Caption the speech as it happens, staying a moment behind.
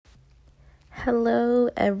Hello,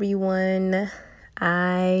 everyone.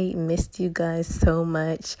 I missed you guys so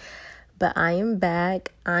much, but I am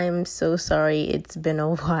back. I'm so sorry. It's been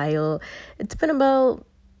a while. It's been about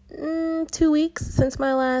 2 weeks since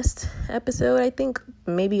my last episode. I think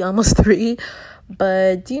maybe almost 3.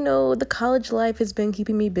 But, the college life has been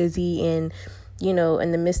keeping me busy and,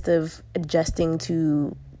 in the midst of adjusting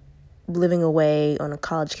to living away on a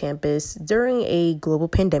college campus during a global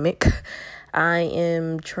pandemic, I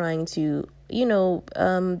am trying to,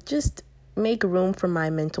 just make room for my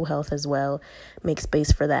mental health as well, make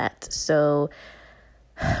space for that. So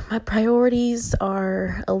my priorities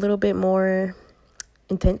are a little bit more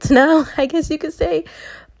intense now, I guess you could say.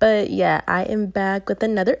 But yeah, I am back with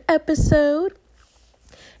another episode.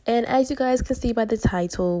 And as you guys can see by the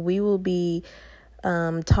title, we will be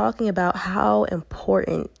talking about how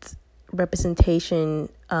important representation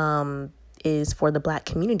is for the Black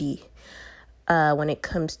community when it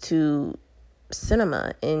comes to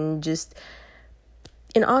cinema, and just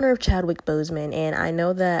in honor of Chadwick Boseman. And I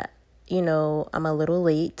know that, I'm a little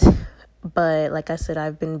late, but like I said,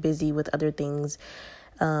 I've been busy with other things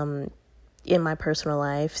in my personal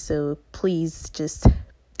life, so please just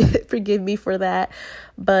forgive me for that.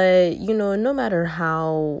 But, no matter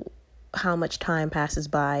how much time passes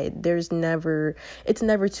by, it's never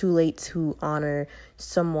too late to honor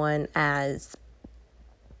someone as,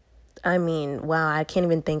 I can't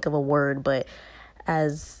even think of a word, but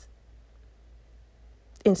as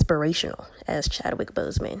inspirational as Chadwick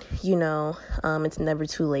Boseman. It's never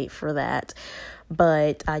too late for that.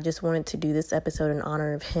 But I just wanted to do this episode in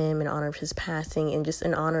honor of him, in honor of his passing, and just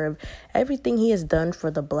in honor of everything he has done for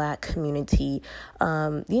the Black community.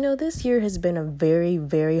 This year has been a very,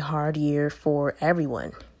 very hard year for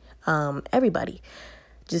everyone, everybody,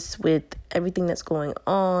 just with everything that's going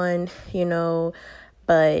on,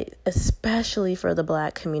 but especially for the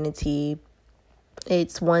Black community.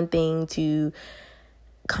 It's one thing to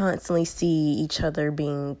constantly see each other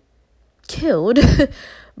being killed,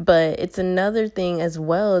 but it's another thing as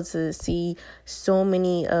well to see so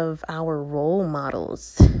many of our role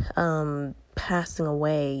models passing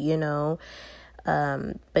away,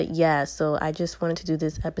 but yeah, so I just wanted to do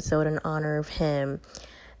this episode in honor of him.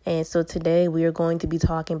 And so today we are going to be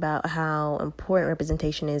talking about how important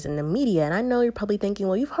representation is in the media. And I know you're probably thinking,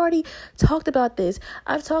 well, you've already talked about this.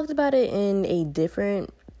 I've talked about it in a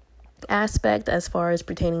different aspect as far as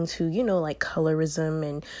pertaining to, like colorism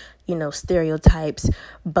and, stereotypes.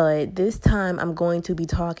 But this time I'm going to be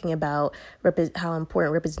talking about how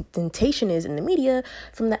important representation is in the media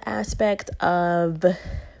from the aspect of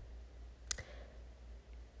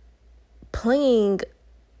playing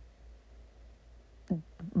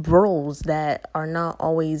roles that are not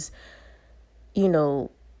always,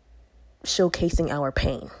 showcasing our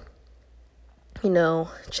pain.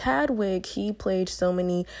 Chadwick, he played so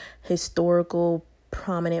many historical,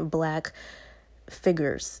 prominent Black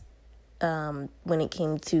figures when it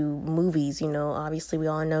came to movies. Obviously we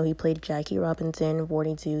all know he played Jackie Robinson in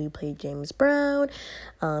 42, he played James Brown,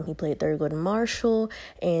 he played Thurgood Marshall,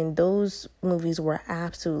 and those movies were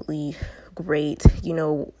absolutely great.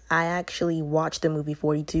 I actually watched the movie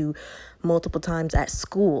 42 multiple times at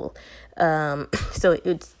school, so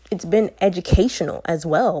it's been educational as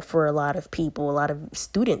well for a lot of people, a lot of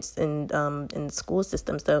students in the school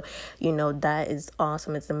system. So that is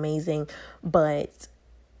awesome, it's amazing. But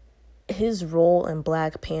his role in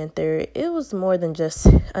Black Panther, it was more than just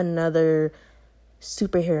another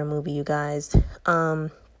superhero movie, you guys.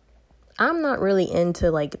 I'm not really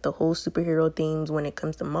into like the whole superhero themes when it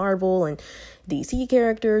comes to Marvel and DC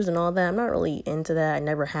characters and all that. I'm not really into that. I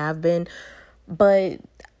never have been. But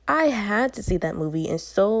I had to see that movie, and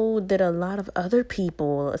so did a lot of other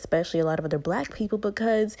people, especially a lot of other Black people,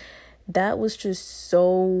 because that was just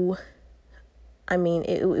so,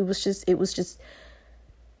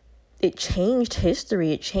 it changed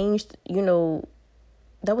history. It changed,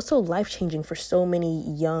 that was so life-changing for so many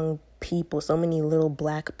young people, so many little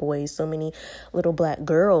Black boys, so many little Black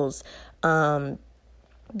girls. That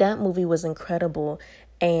movie was incredible.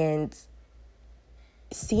 And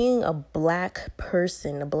seeing a Black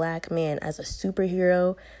person, a Black man as a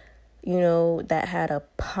superhero, that had a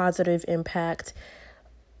positive impact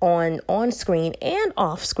on screen and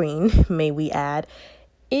off screen, may we add,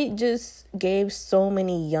 it just gave so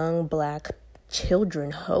many young Black children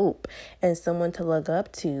hope and someone to look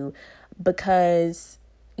up to, because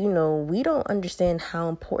we don't understand how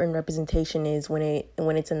important representation is when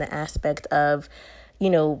it's in the aspect of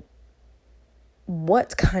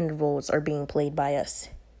what kind of roles are being played by us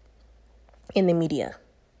in the media.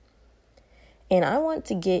 And I want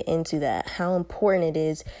to get into that, how important it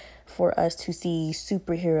is for us to see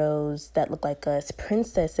superheroes that look like us,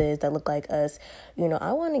 princesses that look like us.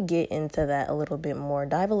 I want to get into that a little bit more,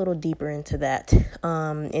 dive a little deeper into that.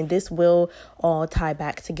 And this will all tie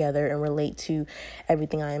back together and relate to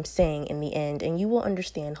everything I am saying in the end. And you will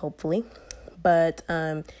understand, hopefully. But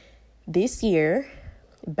this year,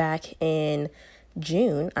 back in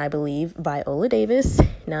June, I believe, Viola Davis.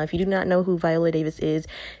 Now, if you do not know who Viola Davis is,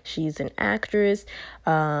 she's an actress,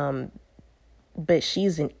 but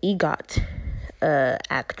she's an EGOT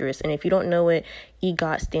actress. And if you don't know what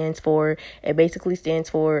EGOT stands for, it basically stands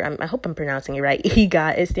for, I hope I'm pronouncing it right,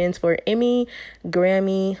 EGOT, it stands for Emmy,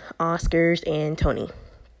 Grammy, Oscars, and Tony.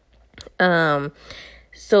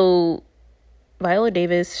 So Viola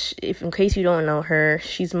Davis, if in case you don't know her,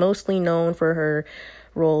 she's mostly known for her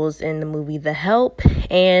roles in the movie The Help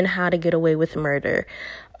and How to Get Away with Murder.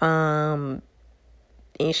 And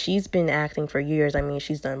she's been acting for years. I mean,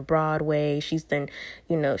 she's done Broadway. She's done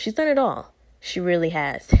it all. She really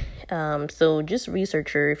has. So just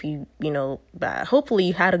research her if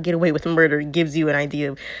hopefully How to Get Away with Murder gives you an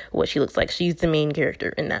idea of what she looks like. She's the main character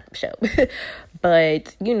in that show.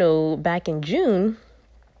 But, back in June,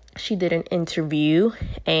 she did an interview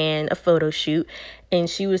and a photo shoot, and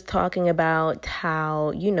she was talking about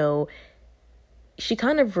how, she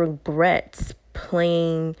kind of regrets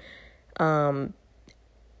playing in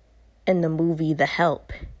the movie The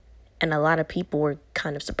Help. And a lot of people were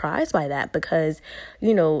kind of surprised by that because,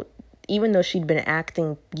 even though she'd been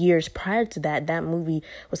acting years prior to that, that movie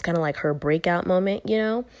was kind of like her breakout moment,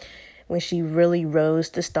 when she really rose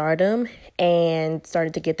to stardom and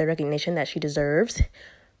started to get the recognition that she deserves.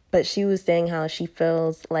 But she was saying how she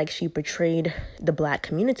feels like she betrayed the Black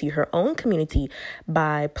community, her own community,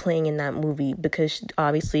 by playing in that movie. Because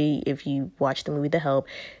obviously, if you watch the movie The Help,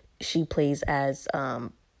 she plays as,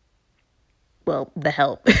 The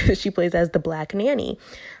Help. She plays as the Black nanny,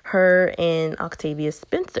 her and Octavia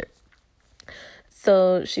Spencer.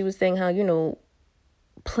 So she was saying how,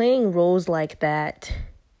 playing roles like that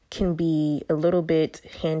can be a little bit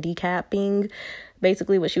handicapping.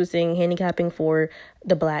 Basically what she was saying, handicapping for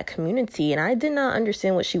the Black community. And I did not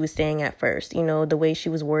understand what she was saying at first. The way she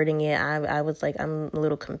was wording it, I was like, I'm a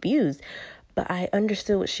little confused. But I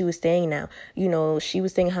understood what she was saying now. She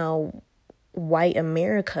was saying how white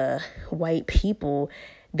America, white people,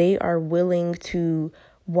 they are willing to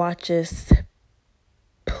watch us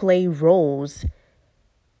play roles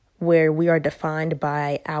where we are defined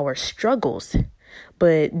by our struggles.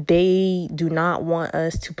 But they do not want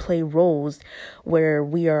us to play roles where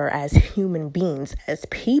we are as human beings, as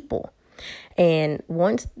people. And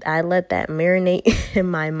once I let that marinate in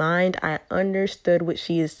my mind, I understood what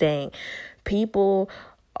she is saying. People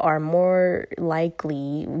are more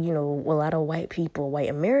likely, a lot of white people, white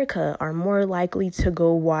America, are more likely to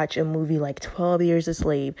go watch a movie like 12 Years a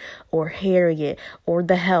Slave or Harriet or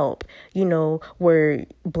The Help, where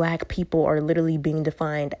Black people are literally being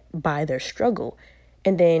defined by their struggle.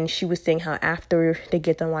 And then she was saying how after they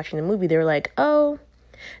get done watching the movie, they're like, oh,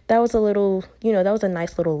 that was that was a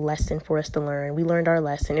nice little lesson for us to learn. We learned our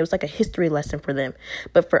lesson. It was like a history lesson for them.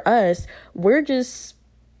 But for us, we're just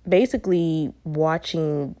basically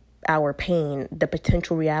watching our pain, the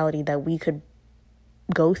potential reality that we could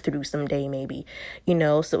go through someday, maybe,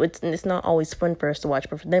 so it's not always fun for us to watch,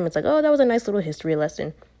 but for them, it's like, oh, that was a nice little history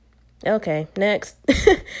lesson. Okay, next.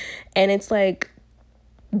 And it's like,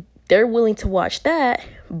 they're willing to watch that,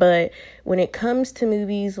 but when it comes to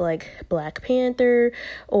movies like Black Panther,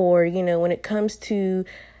 or, when it comes to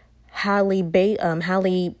Halle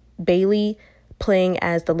Bailey playing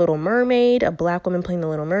as the Little Mermaid, a Black woman playing the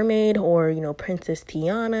Little Mermaid, or, Princess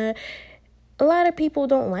Tiana, a lot of people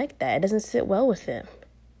don't like that. It doesn't sit well with them.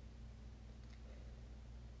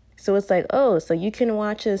 So it's like, oh, so you can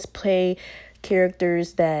watch us play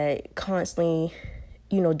characters that constantly,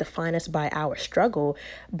 define us by our struggle,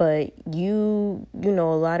 but a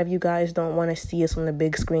lot of you guys don't want to see us on the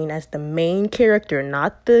big screen as the main character,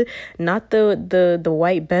 not the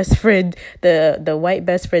white best friend, the white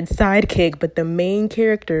best friend sidekick, but the main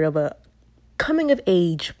character of a coming of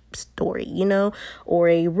age story, or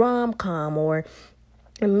a rom-com, or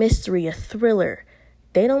a mystery, a thriller.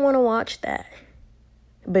 They don't want to watch that.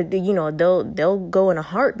 But, they'll go in a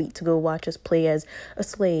heartbeat to go watch us play as a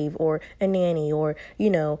slave or a nanny, or,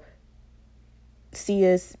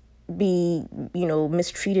 see us be,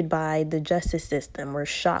 mistreated by the justice system or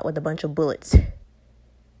shot with a bunch of bullets.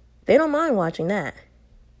 They don't mind watching that.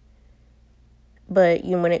 But,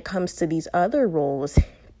 when it comes to these other roles,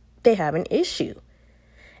 they have an issue.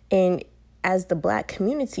 And as the Black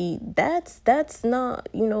community, that's not,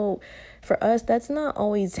 for us, that's not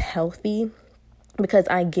always healthy. Because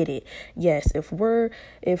I get it. Yes, if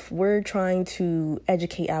we're trying to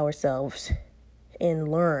educate ourselves and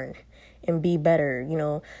learn and be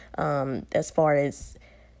better, as far as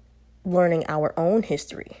learning our own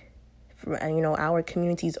history, our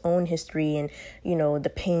community's own history, and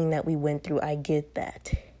the pain that we went through, I get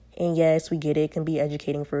that. And yes, we get it. It can be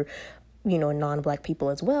educating for non-black people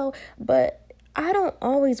as well, but I don't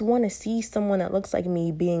always want to see someone that looks like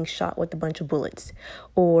me being shot with a bunch of bullets,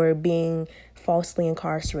 or being falsely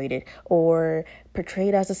incarcerated, or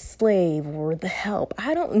portrayed as a slave or the help.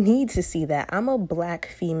 I don't need to see that. I'm a black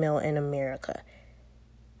female in America.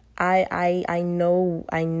 I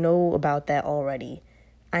know about that already.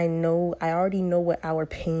 I already know what our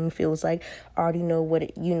pain feels like. I already know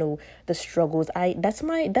what the struggles. That's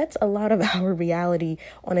a lot of our reality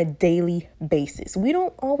on a daily basis. We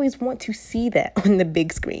don't always want to see that on the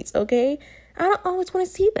big screens, okay? I don't always want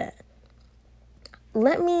to see that.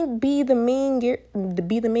 Let me be the main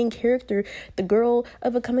character, the girl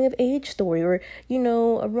of a coming of age story, or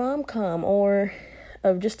a rom-com, or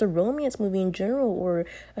of just a romance movie in general, or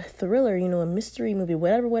a thriller, a mystery movie,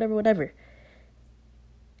 whatever.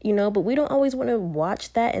 But we don't always want to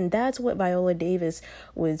watch that. And that's what Viola Davis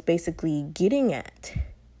was basically getting at,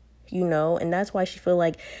 and that's why she feel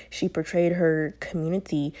like she portrayed her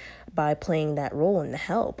community by playing that role in The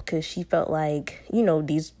Help, because she felt like,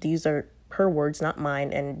 these are her words, not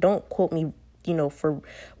mine. And don't quote me, for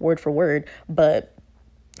word, but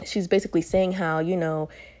she's basically saying how,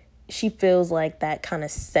 she feels like that kind of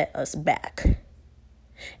set us back.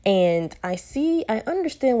 And I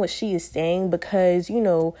understand what she is saying, because,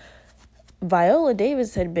 Viola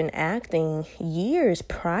Davis had been acting years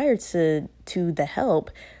prior to The Help,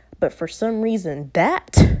 but for some reason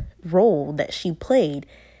that role that she played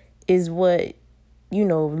is what,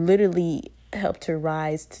 literally helped her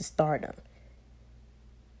rise to stardom.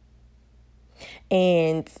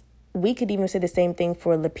 And we could even say the same thing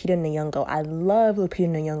for Lupita Nyong'o. I love Lupita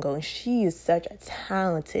Nyong'o, and she is such a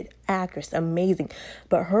talented actress, amazing.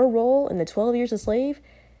 But her role in the 12 Years a Slave,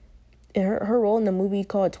 her role in the movie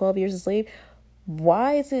called 12 Years a Slave,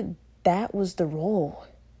 why is it that was the role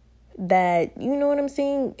that, what I'm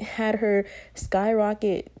saying, had her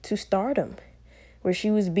skyrocket to stardom, where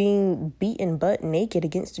she was being beaten butt naked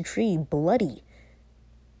against a tree, bloody,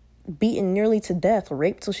 beaten nearly to death,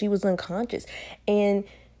 raped till she was unconscious. And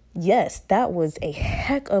yes, that was a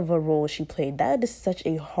heck of a role she played. That is such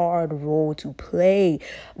a hard role to play.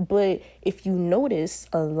 But if you notice,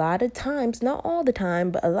 a lot of times, not all the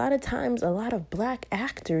time, but a lot of times, a lot of black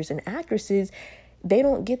actors and actresses, they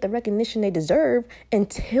don't get the recognition they deserve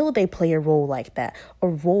until they play a role like that. A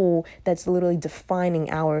role that's literally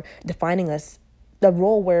defining us. The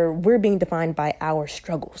role where we're being defined by our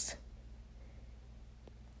struggles.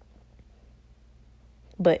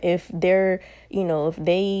 But if if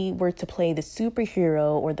they were to play the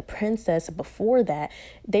superhero or the princess before that,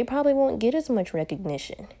 they probably won't get as much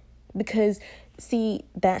recognition. Because, see,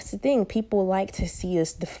 that's the thing. People like to see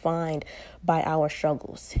us defined by our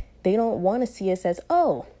struggles. They don't want to see us as,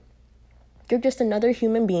 oh, you're just another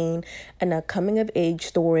human being in a coming of age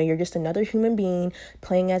story. You're just another human being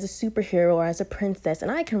playing as a superhero or as a princess.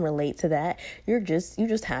 And I can relate to that. You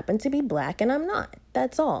just happen to be black and I'm not.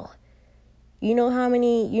 That's all. You know how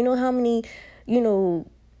many,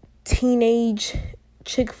 teenage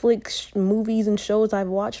chick flicks, movies and shows I've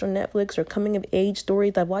watched on Netflix, or coming of age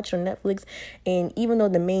stories I've watched on Netflix. And even though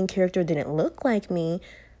the main character didn't look like me,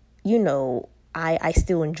 I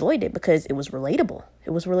still enjoyed it because it was relatable.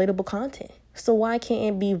 It was relatable content. So why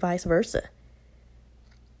can't it be vice versa?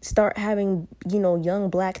 Start having,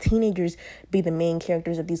 young black teenagers be the main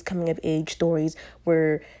characters of these coming of age stories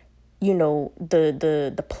where,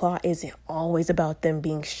 the plot isn't always about them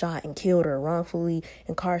being shot and killed or wrongfully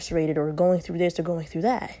incarcerated or going through this or going through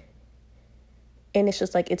that. And it's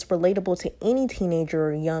just like, it's relatable to any teenager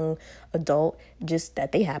or young adult, just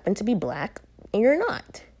that they happen to be black and you're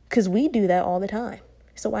not. Because we do that all the time.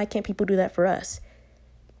 So why can't people do that for us?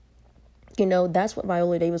 That's what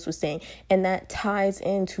Viola Davis was saying. And that ties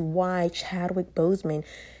into why Chadwick Boseman,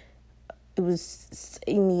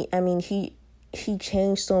 he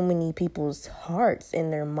changed so many people's hearts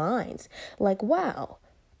and their minds. Like, wow,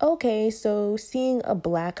 okay, so seeing a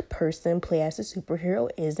black person play as a superhero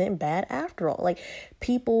isn't bad after all. Like,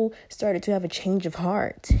 people started to have a change of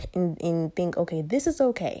heart and think, okay, this is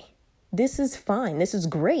okay. This is fine. This is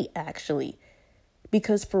great, actually.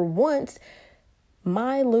 Because for once,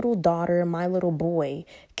 my little daughter, my little boy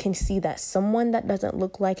can see that someone that doesn't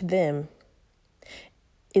look like them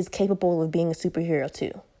is capable of being a superhero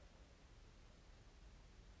too.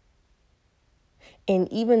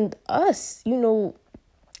 And even us,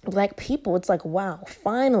 Black people, it's like, wow,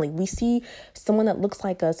 finally we see someone that looks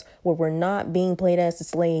like us where we're not being played as a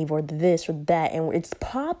slave or this or that, and it's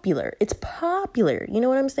popular. You know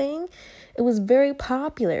what I'm saying? It was very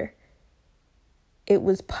popular. It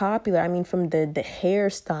was popular. I mean, from the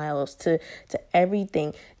hairstyles to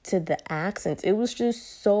everything, to the accents. It was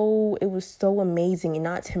so amazing. And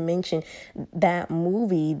not to mention that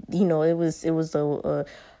movie, it was a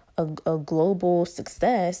global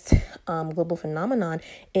success, global phenomenon.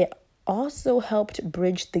 It also helped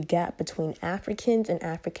bridge the gap between Africans and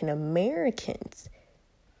African Americans.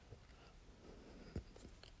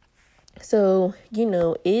 So,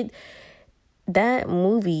 that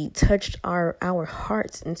movie touched our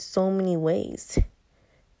hearts in so many ways,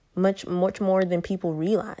 much more than people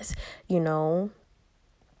realize.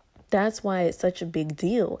 That's why it's such a big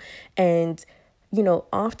deal. And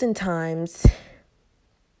oftentimes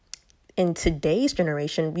in today's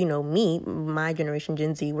generation, my generation,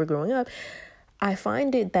 Gen Z, we're growing up, I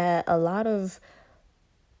find it that a lot of,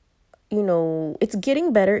 it's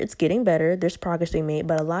getting better. There's progress being made,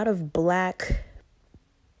 but a lot of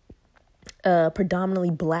predominantly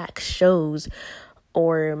black shows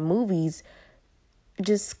or movies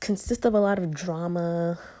just consist of a lot of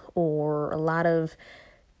drama or a lot of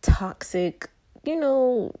toxic,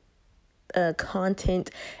 content.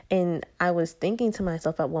 And I was thinking to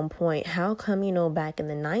myself at one point, how come, back in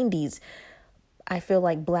the 90s, I feel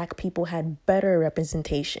like black people had better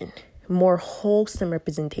representation, more wholesome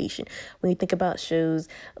representation. When you think about shows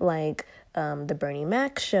like the Bernie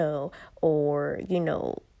Mac show or,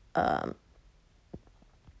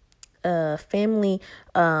 family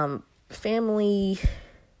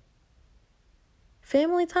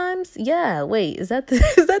times. Yeah. Wait, is that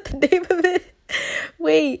the name of it?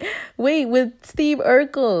 Wait, with Steve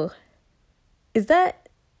Urkel. Is that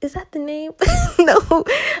the name? No,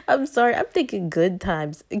 I'm sorry. I'm thinking Good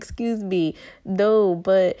Times. Excuse me. No,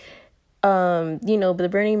 but the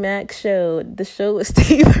Bernie Mac show, the show with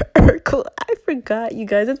Steve Urkel. I forgot, you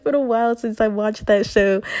guys. It's been a while since I watched that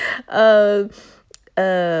show.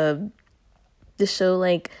 The show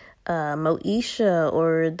like Moesha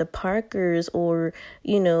or The Parkers or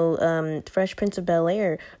Fresh Prince of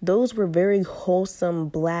Bel-Air. Those were very wholesome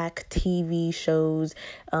black TV shows.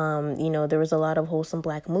 There was a lot of wholesome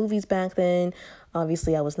black movies back then.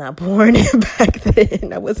 Obviously, I was not born back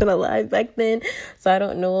then. I wasn't alive back then, so I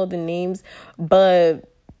don't know all the names. But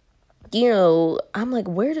I'm like,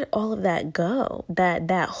 where did all of that go?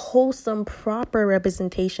 That wholesome, proper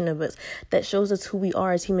representation of us that shows us who we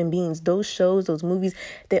are as human beings. Those shows, those movies,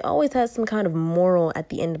 they always had some kind of moral at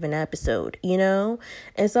the end of an episode, And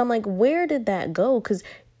so I'm like, where did that go? Because,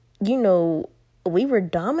 we were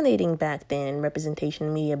dominating back then in representation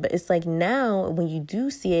in media, but it's like now when you do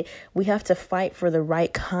see it, we have to fight for the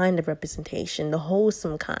right kind of representation, the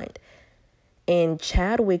wholesome kind. And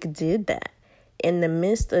Chadwick did that. In the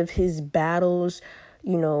midst of his battles,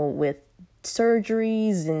 with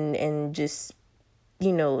surgeries and just,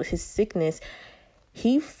 his sickness,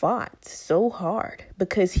 he fought so hard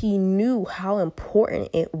because he knew how important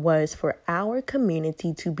it was for our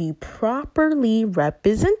community to be properly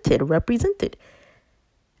represented.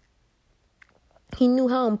 He knew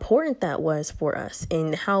how important that was for us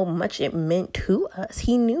and how much it meant to us.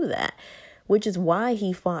 He knew that, which is why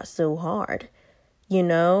he fought so hard.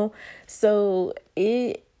 So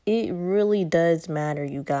it really does matter,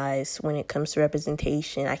 you guys, when it comes to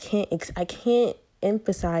representation. I can't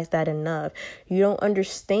emphasize that enough. You don't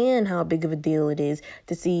understand how big of a deal it is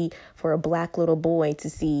to see for a black little boy to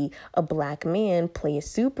see a black man play a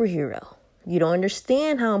superhero. You don't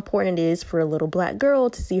understand how important it is for a little black girl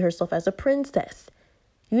to see herself as a princess.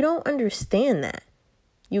 You don't understand that.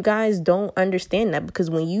 You guys don't understand that, because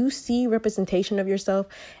when you see representation of yourself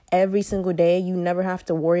every single day, you never have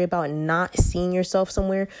to worry about not seeing yourself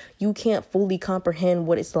somewhere. You can't fully comprehend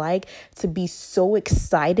what it's like to be so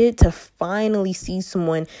excited to finally see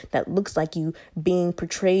someone that looks like you being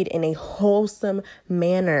portrayed in a wholesome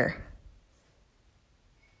manner.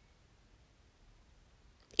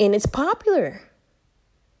 And it's popular.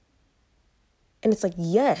 And it's like,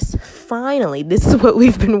 yes, finally, this is what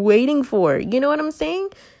we've been waiting for. You know what I'm saying?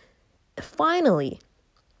 Finally.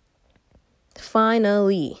 So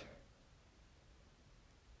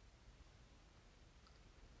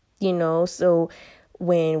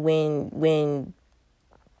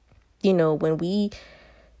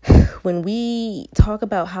when we talk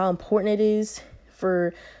about how important it is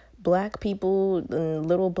for black people and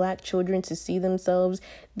little black children to see themselves,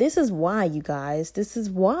 this is why, you guys. This is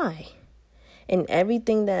why. And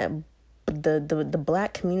everything that the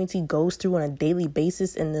black community goes through on a daily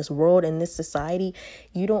basis in this world, in this society,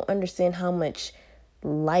 you don't understand how much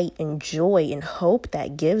light and joy and hope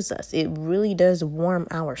that gives us. It really does warm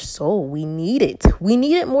our soul. We need it. We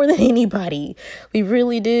need it more than anybody. We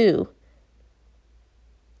really do.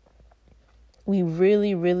 We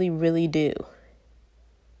really, really, really do.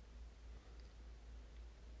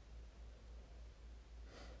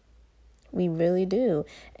 We really do.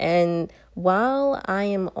 And while I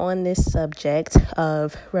am on this subject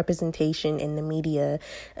of representation in the media,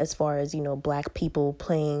 as far as, Black people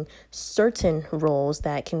playing certain roles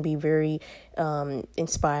that can be very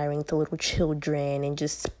inspiring to little children and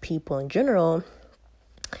just people in general,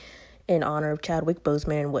 in honor of Chadwick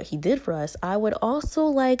Boseman and what he did for us, I would also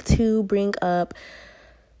like to bring up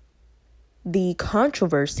the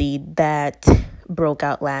controversy that broke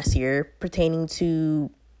out last year pertaining to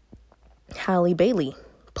Halle Bailey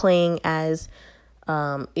playing as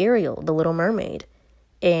Ariel, the Little Mermaid.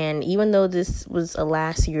 And even though this was a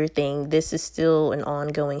last year thing, this is still an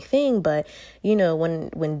ongoing thing. But,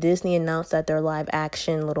 when Disney announced that their live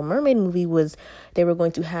action Little Mermaid movie they were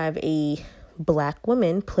going to have a Black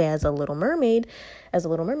woman play as a Little Mermaid,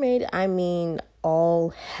 I mean, all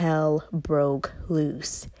hell broke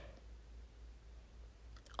loose.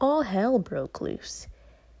 All hell broke loose.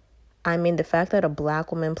 I mean, the fact that a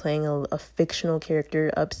Black woman playing a fictional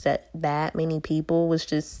character upset that many people was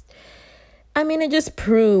just, it just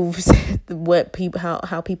proves what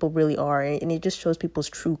how people really are, and it just shows people's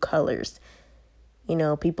true colors.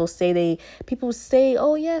 People say,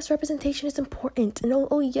 oh yes, representation is important, and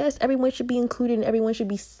oh yes, everyone should be included and everyone should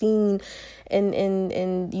be seen, and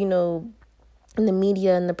in the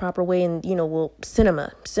media in the proper way, and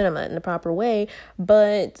cinema in the proper way,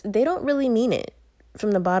 but they don't really mean it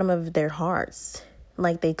from the bottom of their hearts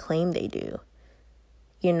like they claim they do.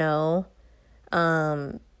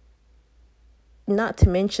 Not to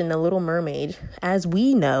mention the Little Mermaid, as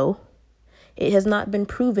we know, it has not been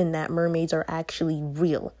proven that mermaids are actually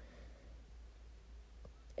real.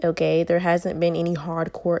 Okay, there hasn't been any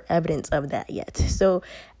hardcore evidence of that yet. So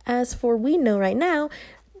as for we know right now,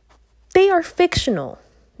 they are fictional.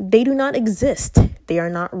 They do not exist. They are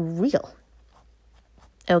not real.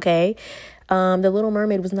 Okay, The Little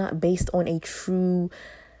Mermaid was not based on a true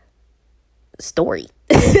story.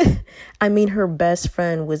 Her best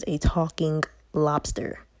friend was a talking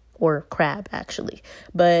lobster or crab, actually.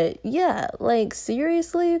 But yeah,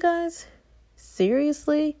 seriously, you guys?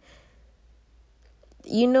 Seriously?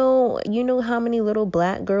 You know how many little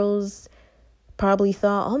Black girls probably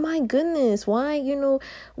thought, oh my goodness, why,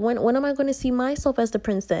 when am I going to see myself as the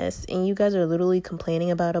princess? And you guys are literally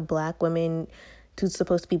complaining about a Black woman who's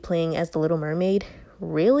supposed to be playing as the Little Mermaid?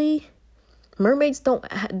 Really? Mermaids don't,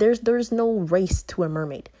 there's no race to a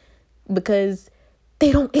mermaid because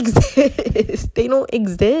they don't exist. They don't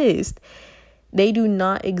exist. They do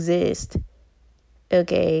not exist.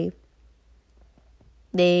 Okay?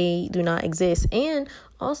 They do not exist. And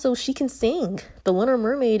also, she can sing. The Little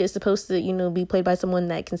Mermaid is supposed to, be played by someone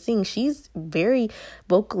that can sing. She's very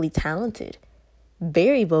vocally talented.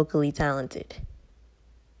 Very vocally talented.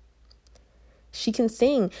 She can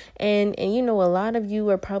sing. And a lot of you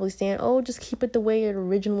are probably saying, oh, just keep it the way it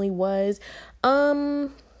originally was.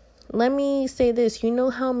 Let me say this. You know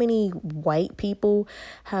how many white people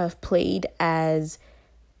have played as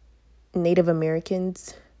Native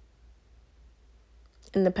Americans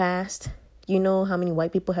in the past? You know how many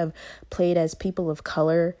white people have played as people of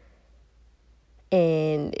color,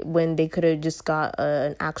 and when they could have just got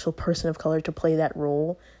an actual person of color to play that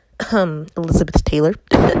role? Elizabeth Taylor.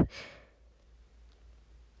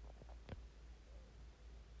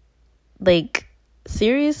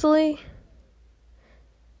 Seriously?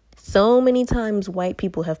 So many times white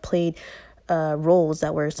people have played roles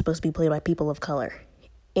that were supposed to be played by people of color,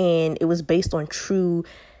 and it was based on true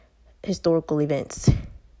historical events.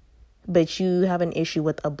 But you have an issue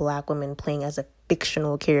with a Black woman playing as a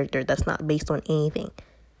fictional character that's not based on anything.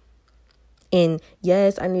 And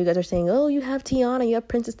yes, I know you guys are saying, oh, you have Tiana, you have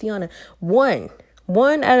Princess Tiana. One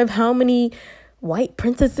out of how many white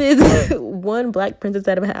princesses? One Black princess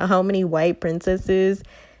out of how many white princesses?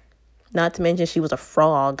 Not to mention she was a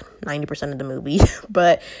frog 90% of the movie.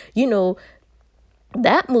 But,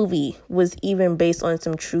 that movie was even based on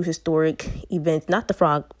some true historic events. Not the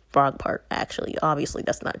frog part, actually. Obviously,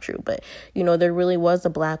 that's not true. But, there really was a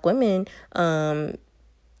Black woman.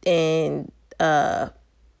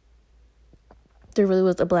 There really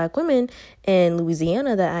was a Black woman in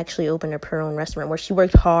Louisiana that actually opened up her own restaurant, where she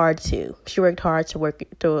worked hard to. She worked hard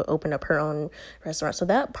to open up her own restaurant. So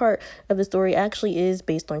that part of the story actually is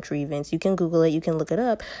based on true events. You can Google it, you can look it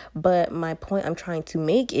up. But my point I'm trying to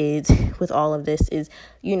make is, with all of this, is,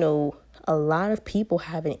 a lot of people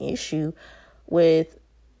have an issue with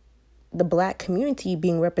the Black community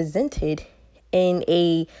being represented in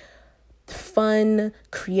a fun,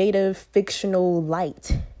 creative, fictional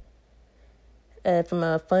light. From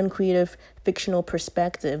a fun, creative, fictional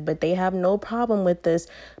perspective. But they have no problem with this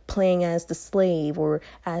playing as the slave or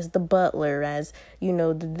as the butler, as,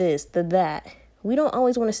 the this, the that. We don't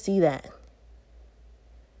always want to see that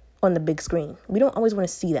on the big screen. We don't always want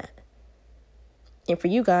to see that. And for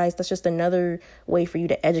you guys, that's just another way for you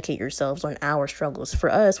to educate yourselves on our struggles. For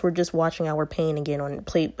us, we're just watching our pain again on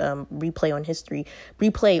replay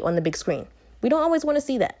on the big screen. We don't always want to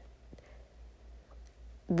see that.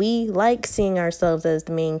 We like seeing ourselves as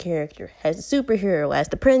the main character, as the superhero, as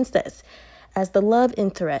the princess, as the love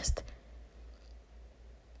interest.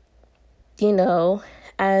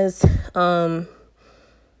 As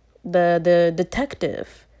the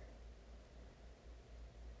detective.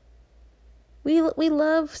 We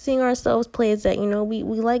love seeing ourselves play as that, we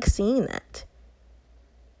like seeing that.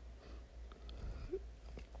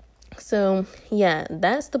 So, yeah,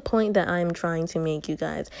 that's the point that I'm trying to make, you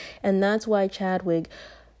guys. And that's why Chadwick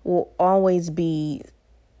will always be,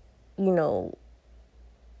 he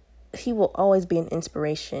will always be an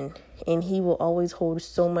inspiration. And he will always hold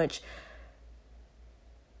so much,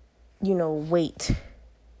 weight.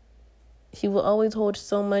 He will always hold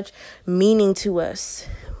so much meaning to us.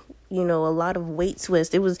 A lot of weight to us.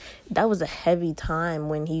 That was a heavy time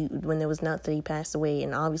when there was not that he passed away.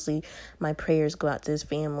 And obviously my prayers go out to his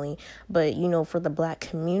family. But, for the Black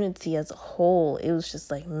community as a whole, it was just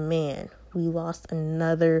like, man, we lost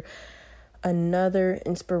another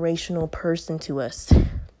inspirational person to us.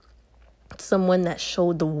 Someone that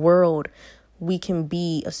showed the world we can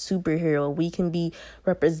be a superhero. We can be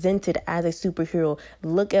represented as a superhero.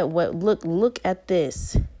 Look at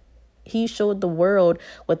this. He showed the world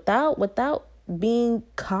without being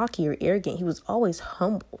cocky or arrogant. He was always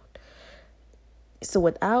humble. So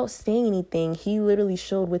without saying anything, he literally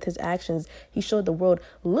showed with his actions. He showed the world,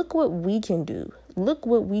 look what we can do. Look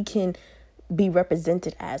what we can be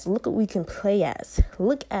represented as. Look what we can play as.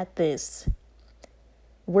 Look at this.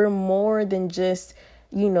 We're more than just,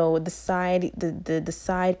 the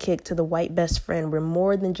sidekick to the white best friend. We're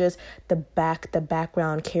more than just the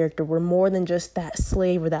background character. We're more than just that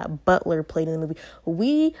slave or that butler played in the movie.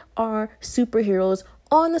 We are superheroes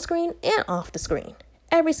on the screen and off the screen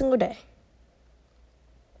every single day.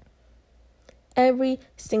 Every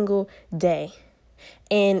single day.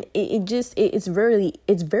 And it's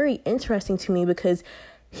very interesting to me because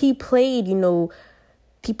he played,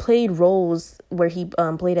 he played roles where he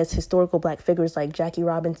played as historical Black figures like Jackie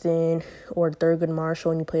Robinson or Thurgood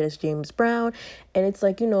Marshall, and he played as James Brown. And it's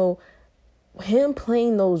like, him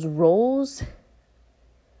playing those roles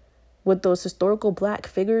with those historical Black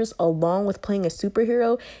figures along with playing a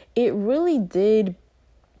superhero, it really did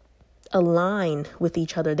align with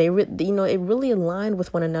each other. It really aligned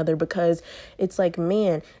with one another because it's like,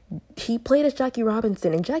 man, he played as Jackie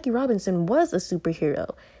Robinson, and Jackie Robinson was a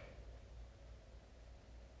superhero.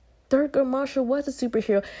 Thurgood Marshall was a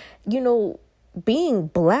superhero. Being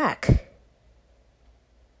Black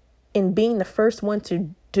and being the first one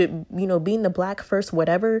to being the Black first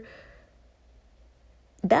whatever,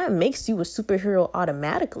 that makes you a superhero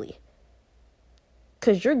automatically.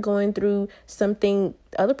 Because you're going through something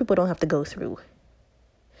other people don't have to go through.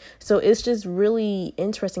 So it's just really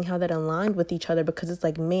interesting how that aligned with each other, because it's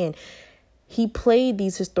like, man, he played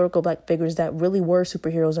these historical Black figures that really were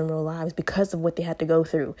superheroes in real lives because of what they had to go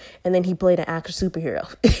through. And then he played an actual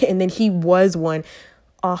superhero. And then he was one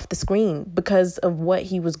off the screen because of what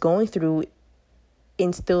he was going through,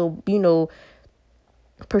 and still,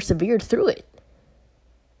 persevered through it.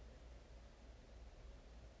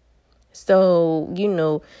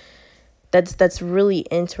 So, that's really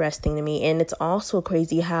interesting to me. And it's also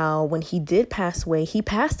crazy how when he did pass away, he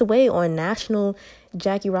passed away on National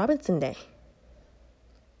Jackie Robinson Day.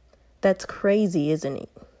 That's crazy, isn't it?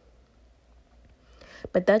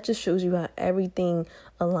 But that just shows you how everything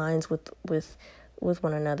aligns with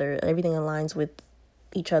one another. Everything aligns with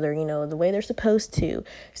each other, the way they're supposed to.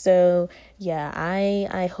 So, yeah,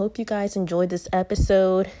 I hope you guys enjoyed this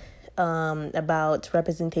episode about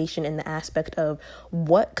representation in the aspect of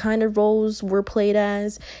what kind of roles were played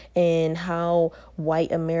as, and how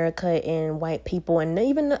white America and white people and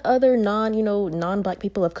even the other non-Black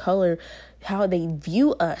people of color, how they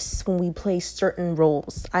view us when we play certain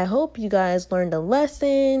roles. I hope you guys learned a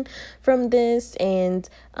lesson from this, and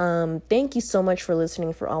thank you so much for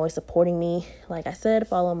listening, for always supporting me. Like I said,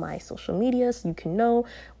 follow my social media so you can know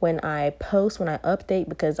when I post, when I update,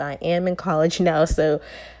 because I am in college now, so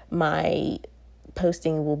my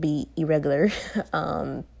posting will be irregular.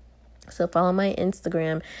 So follow my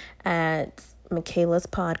Instagram at Michaela's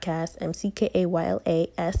podcast,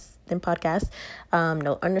 MCKAYLAS, then podcast.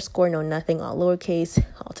 No underscore, no nothing, all lowercase,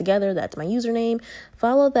 all together. That's my username.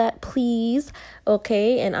 Follow that, please.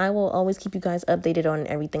 Okay, and I will always keep you guys updated on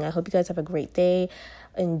everything. I hope you guys have a great day.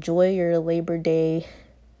 Enjoy your Labor Day.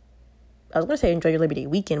 I was going to say enjoy your Labor Day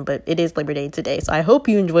weekend, but it is Labor Day today. So I hope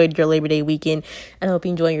you enjoyed your Labor Day weekend, and I hope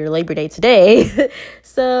you enjoy your Labor Day today.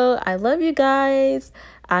 So I love you guys.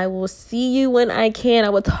 I will see you when I can. I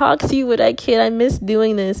will talk to you when I can. I miss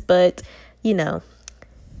doing this, but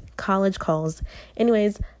college calls.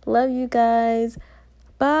 Anyways, love you guys.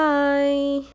 Bye.